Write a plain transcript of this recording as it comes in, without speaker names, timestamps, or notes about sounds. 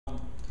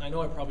I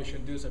know I probably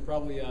shouldn't do this.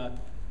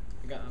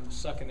 I'm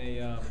sucking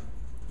a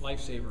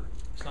lifesaver.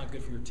 It's not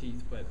good for your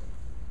teeth, but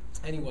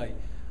anyway,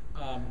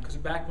 because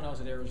back when I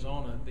was at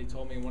Arizona, they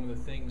told me one of the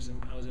things, and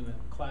I was in a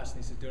class,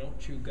 and they said, don't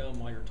chew gum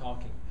while you're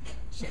talking.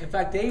 So, in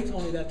fact, Dave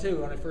told me that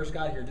too when I first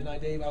got here. Didn't I,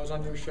 Dave? I was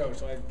on your show,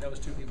 so that was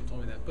 2 people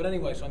told me that. But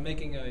anyway, so I'm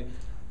making a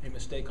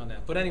mistake on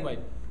that. But anyway,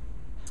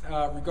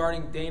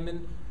 regarding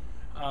Damon,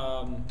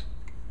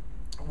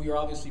 we are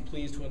obviously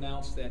pleased to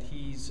announce that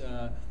he's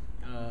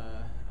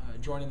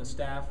joining the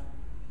staff.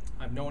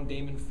 I've known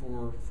Damon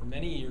for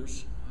many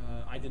years.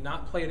 I did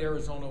not play at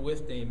Arizona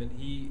with Damon.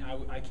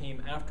 I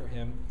came after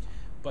him,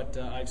 but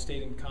I've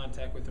stayed in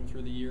contact with him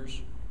through the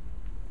years.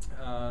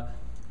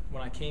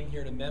 When I came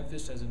here to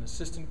Memphis as an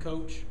assistant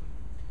coach,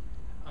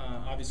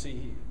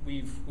 obviously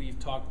we've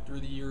talked through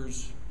the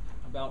years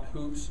about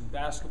hoops and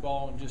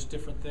basketball and just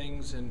different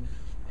things. And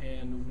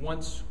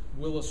once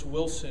Willis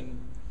Wilson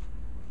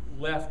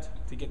left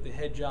to get the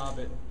head job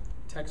at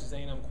Texas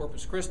A&M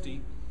Corpus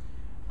Christi,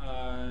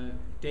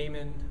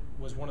 Damon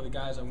was one of the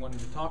guys I wanted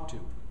to talk to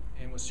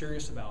and was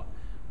serious about.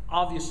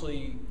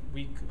 Obviously,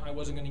 I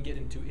wasn't going to get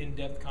into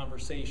in-depth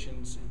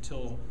conversations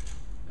until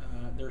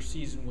their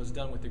season was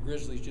done with the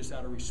Grizzlies, just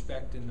out of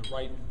respect and the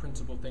right and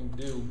principled thing to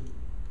do.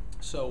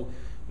 So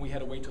we had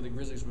to wait till the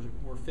Grizzlies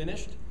were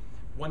finished.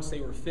 Once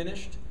they were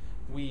finished,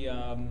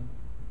 I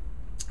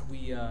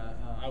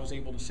was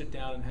able to sit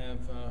down and have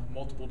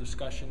multiple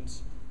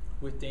discussions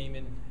with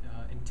Damon,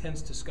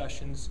 intense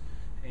discussions,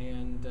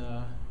 and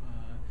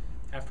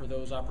after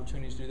those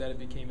opportunities to do that, it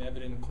became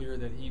evident and clear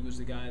that he was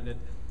the guy that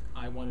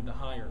I wanted to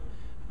hire.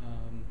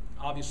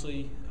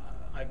 Obviously,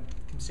 I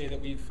can say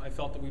that I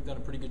felt that we've done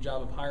a pretty good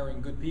job of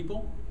hiring good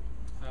people.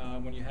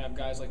 When you have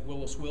guys like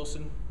Willis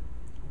Wilson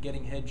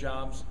getting head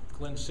jobs,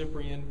 Glenn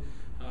Cyprian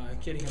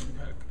getting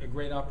a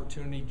great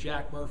opportunity,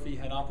 Jack Murphy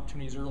had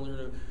opportunities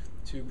earlier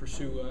to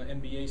pursue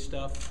NBA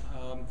stuff,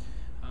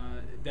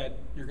 that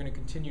you're going to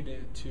continue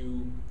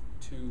to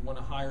want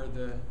to hire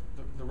the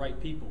right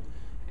people.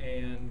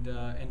 And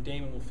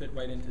Damon will fit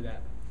right into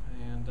that.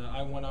 And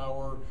I want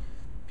our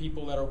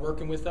people that are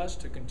working with us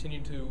to continue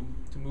to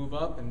move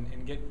up and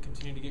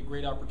continue to get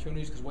great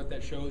opportunities, because what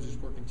that shows is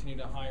we're continuing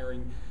to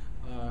hiring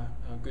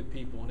good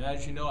people. And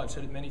as you know, I've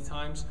said it many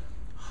times,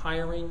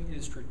 hiring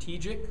is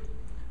strategic.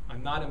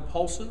 I'm not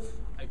impulsive.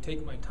 I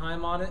take my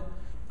time on it.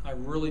 I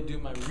really do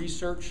my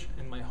research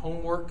and my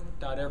homework,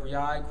 dot every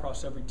I,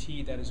 cross every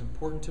T. That is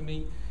important to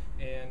me.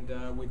 And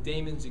with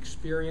Damon's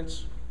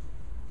experience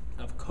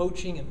of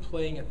coaching and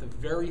playing at the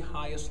very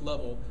highest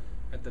level,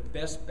 at the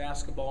best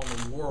basketball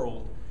in the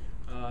world,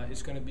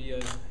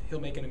 he'll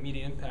make an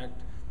immediate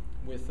impact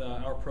with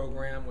our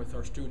program, with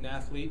our student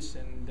athletes,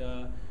 and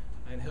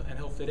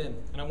he'll fit in.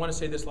 And I want to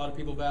say this: a lot of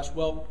people have asked,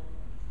 well,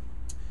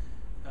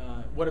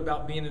 what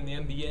about being in the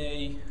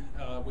NBA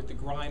with the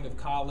grind of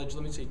college?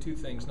 Let me say 2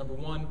 things. Number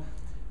one,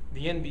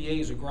 the NBA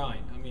is a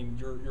grind. I mean,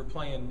 you're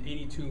playing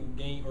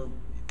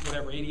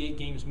 88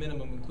 games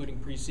minimum, including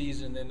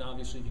preseason, and then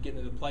obviously if you get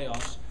into the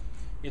playoffs,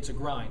 it's a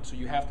grind. So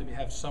you have to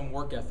have some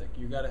work ethic.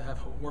 You've got to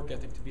have a work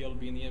ethic to be able to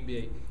be in the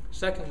NBA.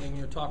 Secondly, when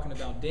you're talking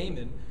about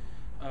Damon,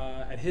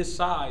 at his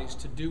size,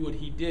 to do what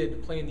he did, to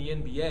play in the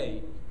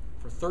NBA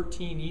for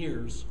 13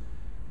 years,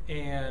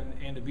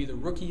 and to be the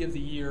Rookie of the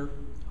Year,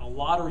 a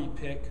lottery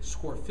pick,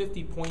 score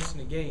 50 points in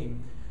a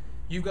game,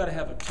 you've got to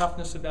have a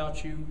toughness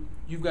about you.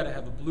 You've got to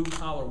have a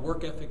blue-collar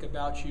work ethic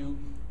about you.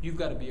 You've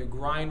got to be a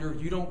grinder.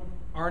 You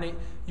are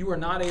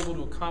not able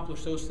to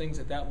accomplish those things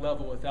at that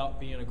level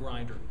without being a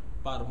grinder,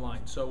 bottom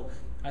line. So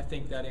I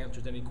think that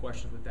answers any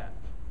questions with that.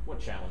 What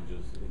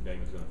challenges do you think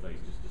Damon's going to face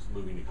just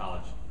moving to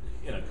college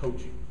in a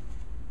coaching?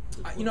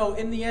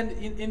 In the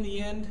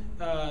end,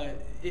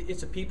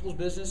 it's a people's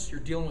business.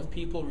 You're dealing with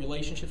people,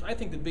 relationships. I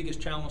think the biggest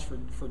challenge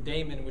for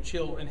Damon, which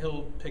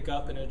he'll pick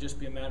up, and it'll just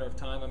be a matter of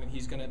time. I mean,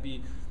 he's going to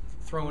be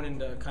thrown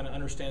into kind of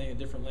understanding a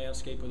different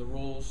landscape of the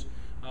rules,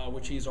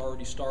 which he's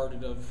already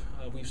started.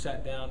 We've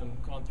sat down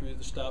and gone through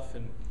the stuff,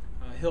 and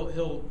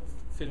he'll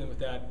fit in with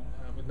that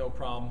with no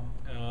problem.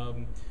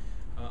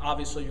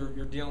 Obviously,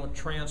 you're dealing with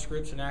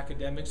transcripts and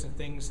academics and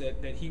things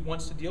that he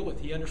wants to deal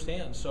with. He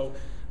understands. So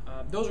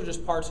those are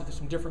just parts of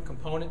some different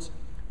components.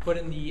 But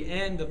in the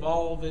end of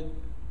all of it,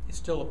 it's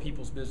still a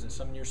people's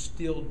business. I mean, you're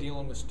still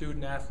dealing with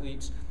student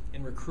athletes.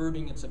 In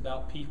recruiting, it's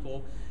about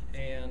people,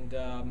 and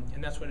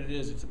that's what it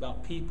is. It's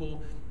about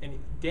people. And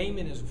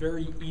Damon is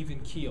very even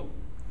keel,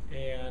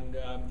 and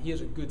he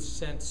has a good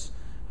sense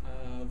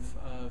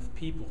of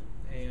people,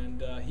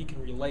 and he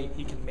can relate.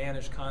 He can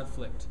manage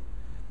conflict.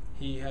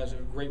 He has a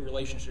great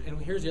relationship. And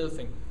here's the other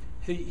thing: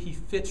 he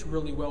fits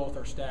really well with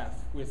our staff.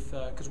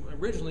 Because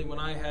originally, when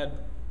I had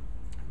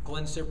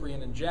Glenn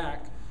Cyprian and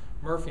Jack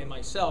Murphy and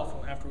myself,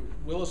 after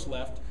Willis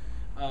left,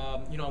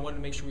 I wanted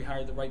to make sure we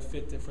hired the right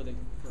fit for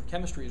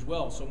chemistry as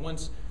well. So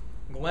once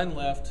Glenn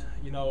left,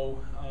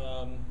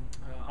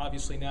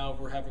 obviously now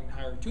we're having to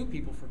hire 2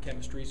 people for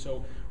chemistry.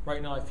 So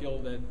right now I feel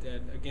that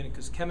again,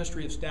 because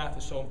chemistry of staff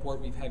is so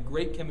important, we've had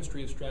great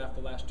chemistry of staff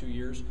the last 2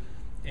 years,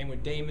 and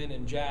with Damon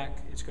and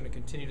Jack, it's going to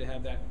continue to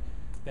have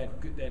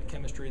that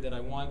chemistry that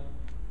I want.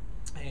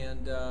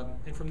 And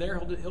from there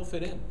he'll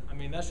fit in. I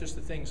mean, that's just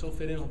the thing. He'll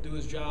fit in. He'll do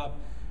his job.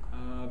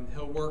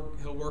 He'll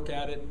work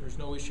at it. There's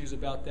no issues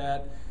about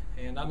that.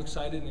 And I'm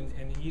excited,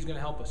 and he's going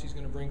to help us. He's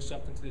going to bring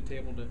something to the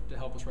table to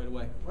help us right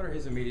away. What are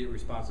his immediate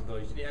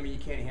responsibilities? I mean, you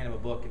can't hand him a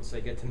book and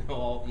say, get to know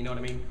all, you know what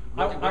I mean?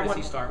 Where does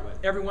he start with?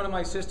 Every one of my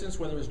assistants,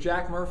 whether it's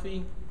Jack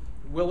Murphy,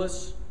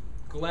 Willis,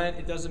 Glenn,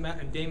 it doesn't matter,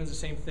 and Damon's the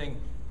same thing.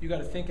 You got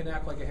to think and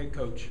act like a head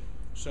coach.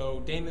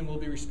 So Damon will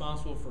be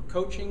responsible for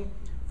coaching,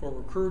 for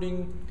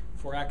recruiting,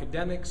 for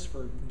academics,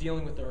 for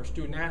dealing with our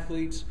student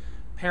athletes,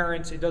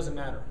 parents. It doesn't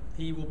matter.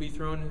 He will be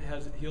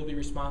he'll be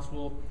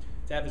responsible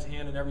to have his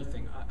hand in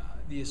everything.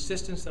 The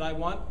assistants that I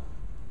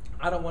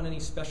don't want any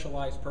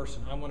specialized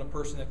person. I want a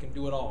person that can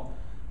do it all.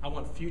 I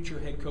want future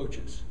head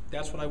coaches.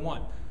 That's what I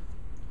want.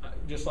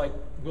 Just like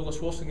Willis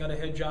Wilson got a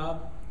head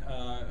job,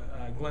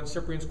 Glenn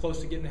Cyprian's close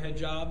to getting a head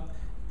job.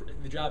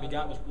 The job he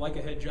got was like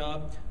a head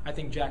job. I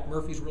think Jack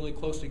Murphy's really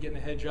close to getting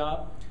a head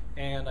job,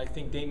 and I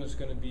think Damon's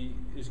going to be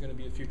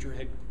a future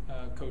head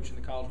coach in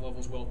the college level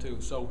as well too.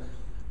 So,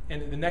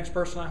 and the next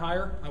person I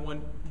hire, I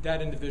want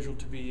that individual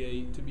to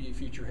be a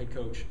future head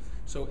coach.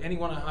 So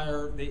anyone I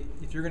hire,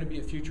 if you're going to be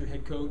a future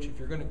head coach, if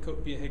you're going to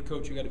be a head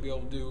coach, you got to be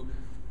able to do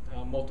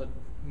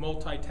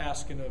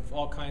multitasking of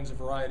all kinds of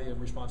variety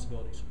of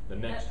responsibilities. The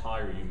next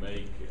hire you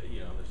make, there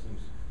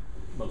seems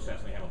most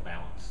staffs may have a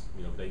balance.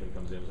 Damon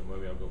comes in and says,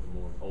 maybe I'll go for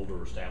more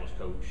older, established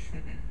coach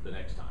the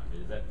next time.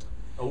 Is that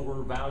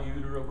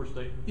overvalued or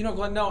overstated?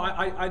 Glenn, no,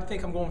 I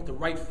think I'm going with the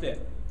right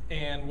fit.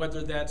 And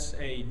whether that's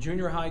a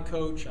junior high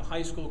coach, a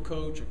high school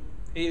coach, an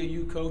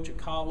AAU coach, a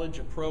college,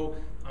 a pro,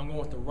 I'm going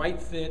with the right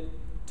fit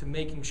to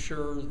making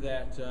sure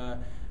that,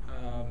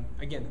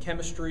 again,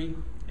 chemistry,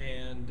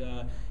 and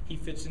he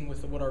fits in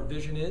with what our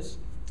vision is.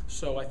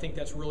 So I think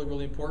that's really,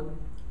 really important.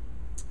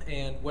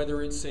 And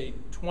whether it's a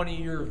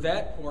 20-year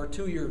vet or a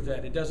 2-year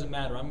vet, it doesn't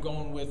matter. I'm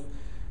going with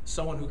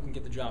someone who can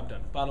get the job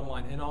done. Bottom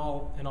line, in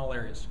all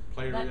areas.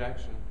 Player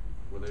reaction,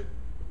 where they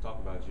talk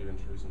about you,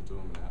 introduce them to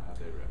them, and how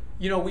they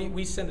react.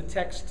 We sent a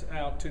text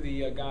out to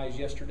the guys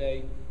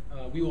yesterday.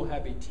 We will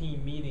have a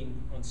team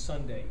meeting on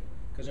Sunday,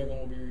 because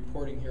everyone will be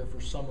reporting here for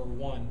Summer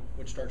 1,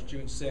 which starts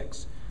June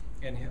 6th.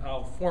 And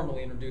I'll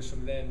formally introduce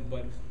them then,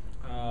 but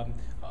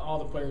all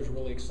the players are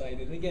really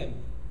excited. And again,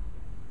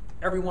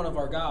 every one of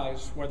our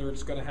guys, whether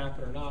it's going to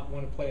happen or not,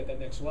 want to play at that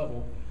next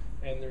level.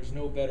 And there's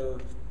no better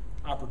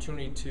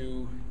opportunity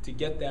to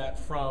get that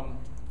from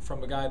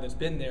a guy that's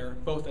been there,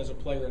 both as a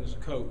player and as a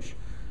coach.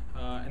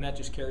 And that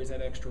just carries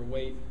that extra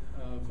weight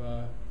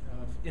of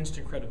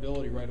instant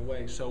credibility right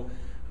away. So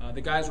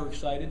the guys were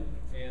excited,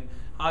 and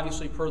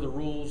obviously per the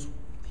rules,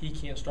 he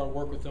can't start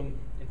work with them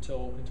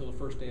until the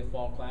first day of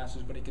fall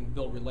classes, but he can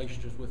build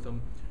relationships with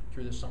them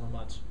through the summer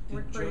months.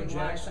 Did Joe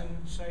Jackson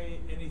say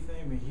anything?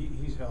 I mean,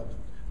 he's helped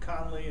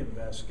Conley and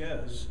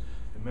Vasquez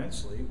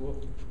immensely. Well,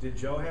 did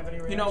Joe have any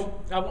reaction?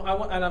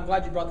 And I'm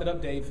glad you brought that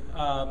up, Dave.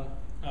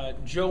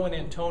 Joe and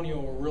Antonio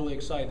were really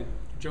excited.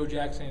 Joe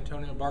Jackson and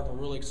Antonio Barton were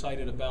really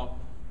excited about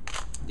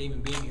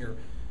Damon being here.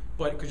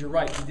 But because you're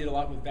right, he did a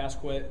lot with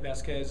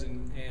Vasquez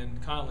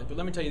and Conley. But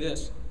let me tell you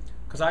this,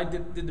 because I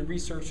did the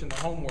research and the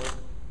homework,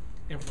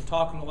 and from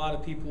talking to a lot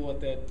of people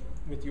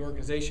with the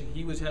organization,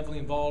 he was heavily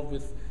involved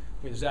with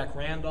Zach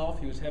Randolph.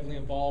 He was heavily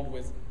involved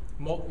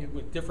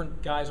with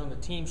different guys on the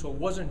team. So it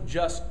wasn't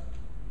just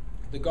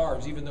the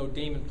guards, even though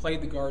Damon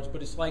played the guards.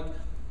 But it's like,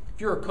 if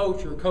you're a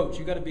coach, you're a coach.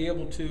 You got to be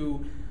able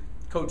to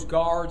coach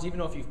guards. Even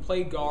though if you've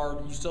played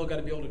guard, you still got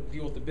to be able to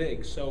deal with the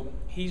bigs. So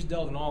he's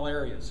dealt in all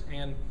areas.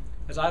 And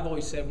as I've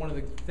always said, one of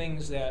the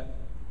things that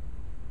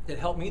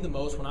helped me the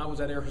most when I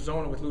was at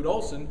Arizona with Lute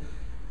Olson,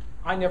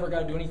 I never got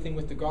to do anything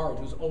with the guards.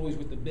 It was always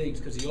with the bigs,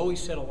 because he always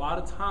said a lot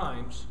of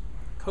times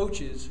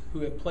coaches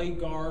who have played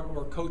guard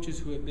or coaches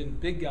who have been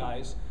big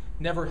guys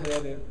never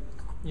had to,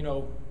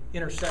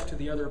 intersect to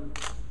the other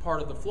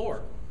part of the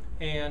floor.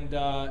 And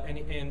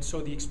so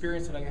the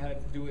experience that I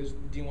had to do is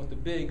dealing with the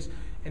bigs,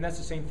 and that's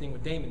the same thing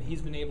with Damon.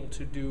 He's been able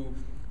to do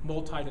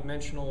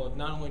multi-dimensional of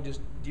not only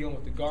just dealing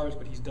with the guards,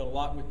 but he's done a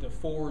lot with the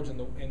forwards and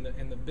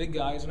the big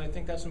guys, and I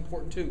think that's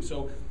important too.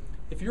 So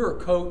if you're a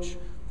coach,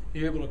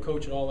 you're able to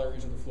coach at all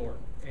areas of the floor.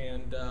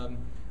 And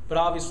but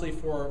obviously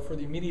for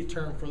the immediate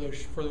term,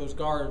 for those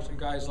guards and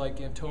guys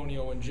like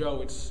Antonio and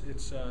Joe,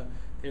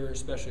 they were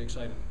especially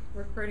excited.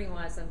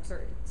 Recruiting-wise,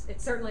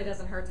 it certainly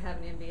doesn't hurt to have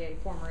an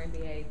former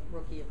NBA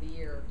Rookie of the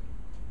Year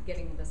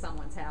getting into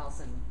someone's house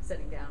and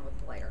sitting down with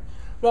a player.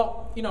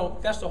 Well,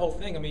 that's the whole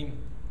thing. I mean,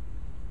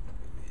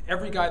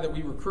 every guy that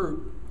we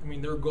recruit,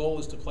 their goal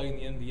is to play in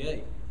the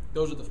NBA.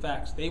 Those are the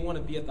facts. They want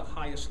to be at the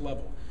highest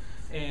level.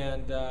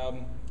 And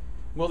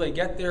will they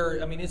get there?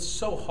 It's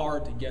so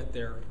hard to get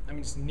there.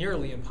 It's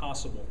nearly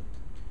impossible.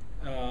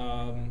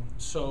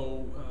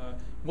 So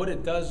what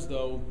it does,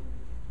 though,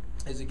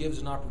 is it gives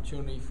an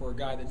opportunity for a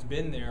guy that's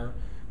been there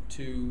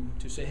to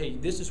say, hey,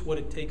 this is what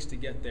it takes to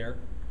get there.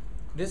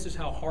 This is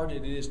how hard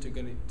it is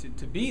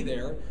to be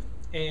there.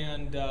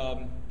 And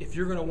if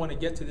you're going to want to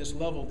get to this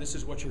level, this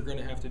is what you're going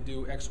to have to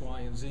do, X,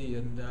 Y, and Z.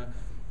 And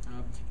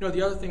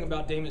the other thing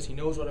about Damon is he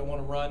knows what I want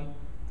to run.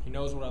 He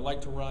knows what I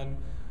like to run.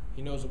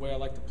 He knows the way I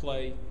like to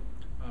play.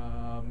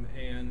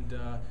 and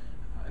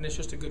it's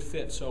just a good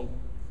fit. So,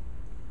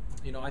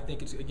 you know, I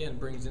think it's, again,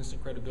 brings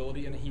instant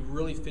credibility, and he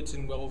really fits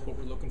in well with what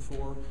we're looking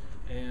for.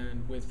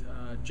 And with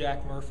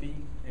Jack Murphy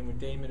and with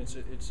Damon, it's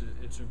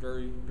a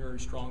very, very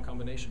strong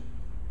combination.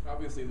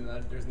 Obviously,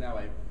 there's now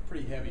a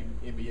pretty heavy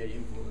NBA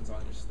influence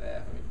on your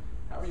staff. I mean,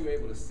 how are you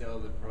able to sell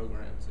the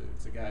program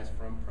to guys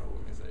from pro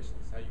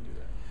organizations? How do you do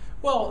that?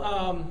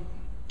 Well,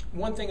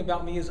 one thing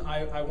about me is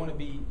I want to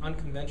be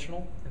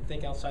unconventional and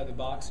think outside the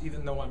box,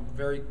 even though I'm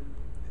very,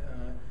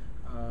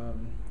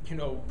 you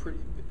know, pretty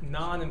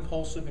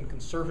non-impulsive and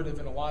conservative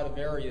in a lot of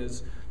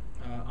areas.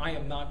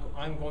 I'm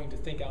going to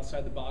think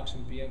outside the box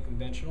and be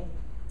unconventional.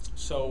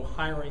 So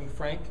hiring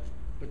Frank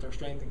with our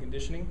strength and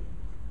conditioning,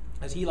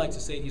 as he likes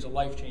to say, he's a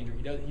life changer.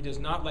 He does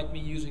not like me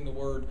using the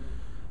word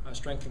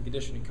strength and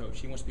conditioning coach.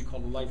 He wants to be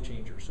called a life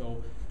changer.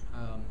 So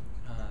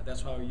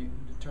that's how you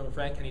determine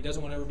Frank, and he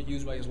doesn't want to ever be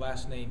used by his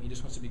last name. He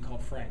just wants to be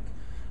called Frank.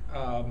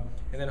 And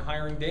then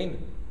hiring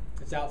Damon.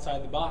 It's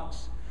outside the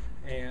box.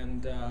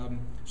 And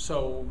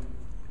so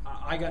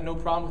I got no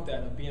problem with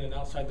that, of being an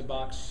outside the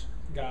box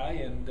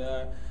guy. And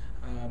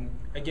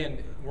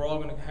again, we're all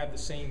going to have the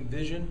same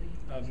vision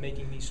of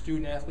making these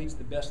student athletes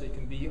the best they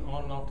can be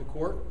on and off the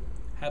court,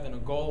 having a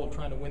goal of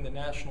trying to win the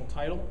national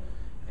title,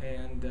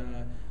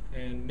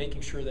 and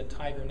making sure that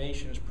Tiger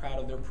Nation is proud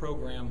of their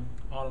program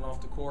on and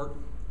off the court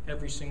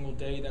every single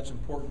day. That's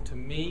important to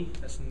me.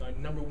 That's my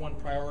number one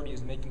priority,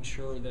 is making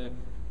sure that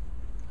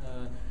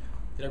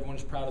that everyone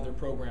is proud of their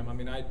program. I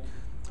mean,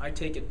 I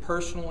take it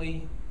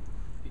personally,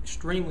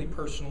 extremely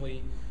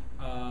personally,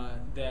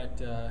 that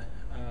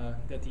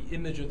the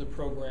image of the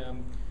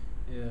program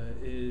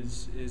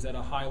is at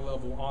a high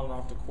level on and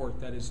off the court.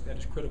 That is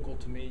critical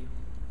to me.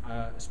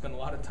 I spend a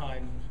lot of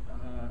time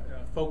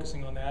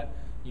focusing on that.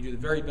 You do the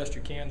very best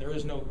you can. There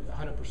is no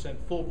 100%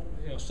 full,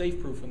 safe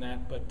proof in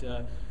that, but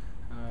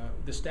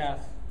the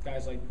staff,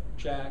 guys like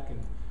Jack and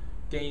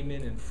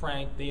Damon and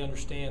Frank, they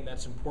understand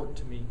that's important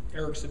to me.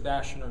 Eric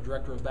Sebastian, our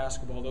director of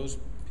basketball, those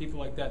people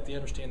like that, they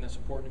understand that's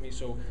important to me,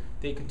 so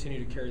they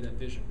continue to carry that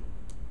vision.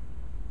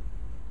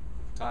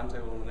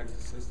 Timetable on the next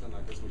assistant,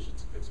 I guess we should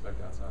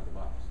expect outside the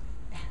box.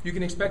 You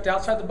can expect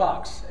outside the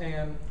box,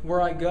 and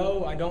where I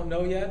go, I don't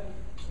know yet.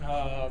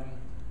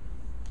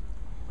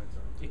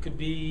 It could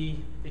be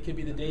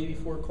the day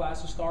before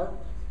classes start.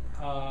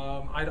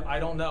 I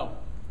don't know,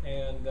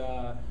 and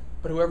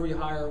but whoever you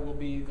hire will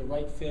be the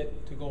right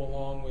fit to go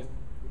along with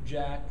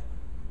Jack,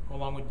 go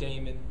along with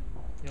Damon.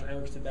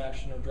 Eric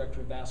Sebastian, our director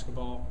of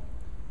basketball,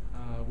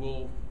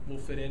 will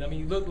fit in. I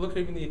mean, look at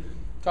even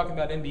talking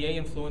about NBA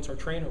influence. Our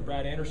trainer,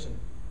 Brad Anderson,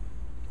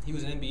 he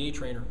was an NBA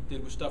trainer.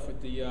 Did stuff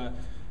with the.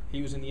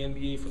 He was in the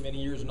NBA for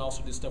many years and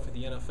also did stuff with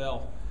the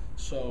NFL.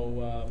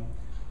 So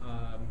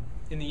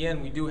in the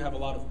end, we do have a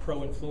lot of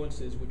pro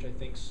influences, which I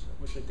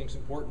think's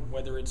important.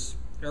 Whether it's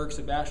Eric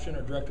Sebastian,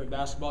 our director of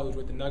basketball, who was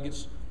with the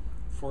Nuggets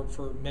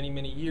for many,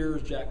 many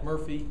years, Jack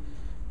Murphy,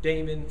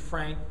 Damon,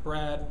 Frank,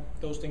 Brad,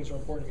 those things are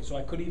important to me. So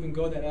I could even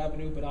go that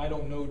avenue, but I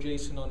don't know,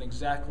 Jason, on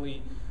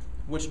exactly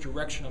which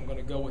direction I'm going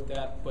to go with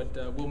that, but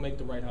we'll make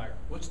the right hire.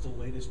 What's the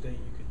latest date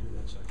you could do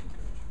that second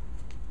coach?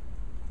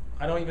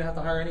 I don't even have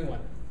to hire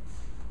anyone.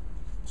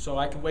 So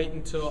I can wait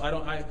until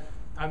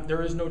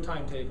there is no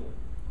timetable.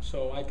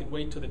 So I could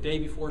wait till the day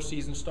before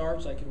season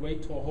starts. I could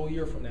wait till a whole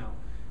year from now.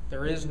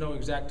 There is no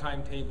exact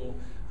timetable.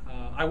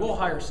 I will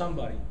hire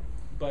somebody,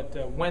 but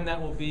when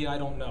that will be, I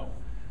don't know.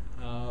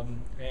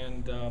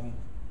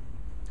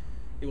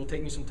 It will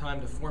take me some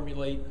time to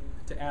formulate,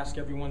 to ask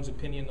everyone's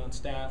opinion on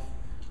staff,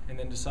 and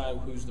then decide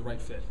who's the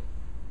right fit.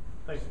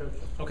 Thanks, Coach.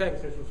 Okay.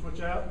 Thanks, Coach. We'll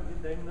switch out and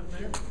get Damon up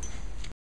there.